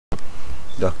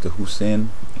Dr. Hussein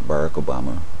Barack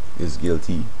Obama is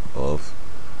guilty of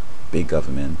big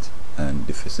government and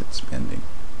deficit spending,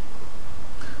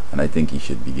 and I think he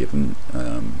should be given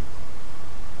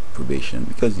probation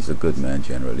because he's a good man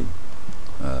generally.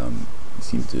 He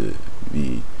seems to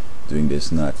be doing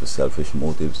this not for selfish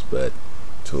motives but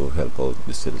to help out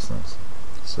the citizens,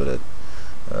 so that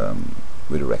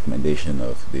with the recommendation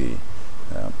of the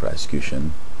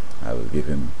prosecution, I will give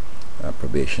him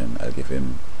probation. I'll give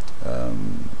him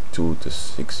 2 to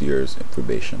 6 years in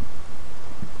probation.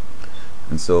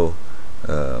 And so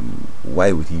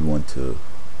why would he want to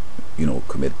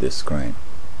commit this crime?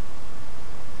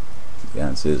 The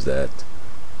answer is that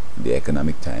the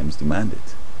economic times demand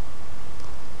it.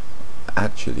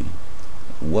 Actually,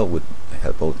 what would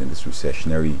help out in this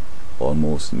recessionary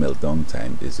almost meltdown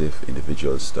time is if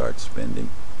individuals start spending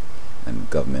and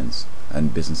governments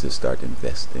and businesses start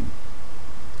investing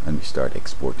and we start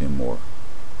exporting more.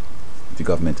 The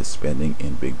government is spending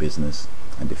in big business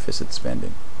and deficit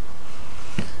spending.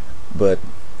 But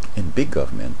in big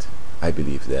government, I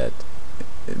believe that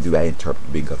the way I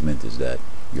interpret big government is that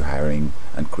you're hiring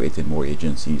and creating more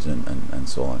agencies and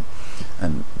so on.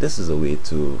 And this is a way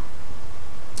to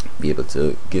be able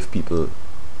to give people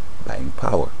buying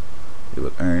power. They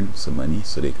will earn some money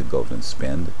so they could go out and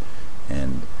spend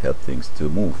and help things to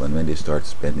move. And when they start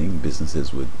spending,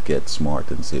 businesses would get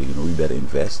smart and say, we better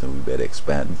invest and we better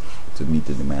expand to meet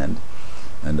the demand.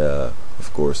 And of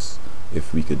course,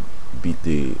 if we could beat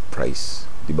the price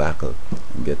debacle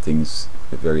and get things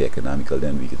very economical,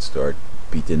 then we could start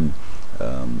beating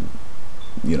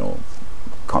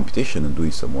competition and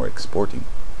doing some more exporting.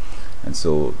 And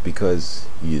so because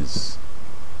he is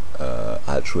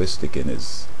altruistic in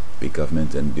his big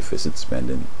government and deficit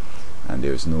spending, and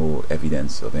there's no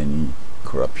evidence of any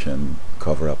corruption,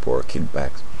 cover-up or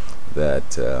kickbacks,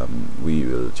 that we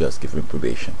will just give him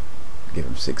probation, give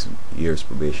him 6 years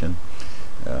probation,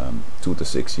 2 to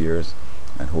 6 years,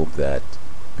 and hope that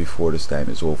before this time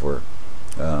is over,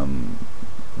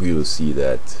 we will see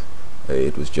that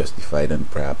it was justified, and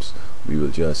perhaps we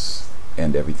will just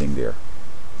end everything there.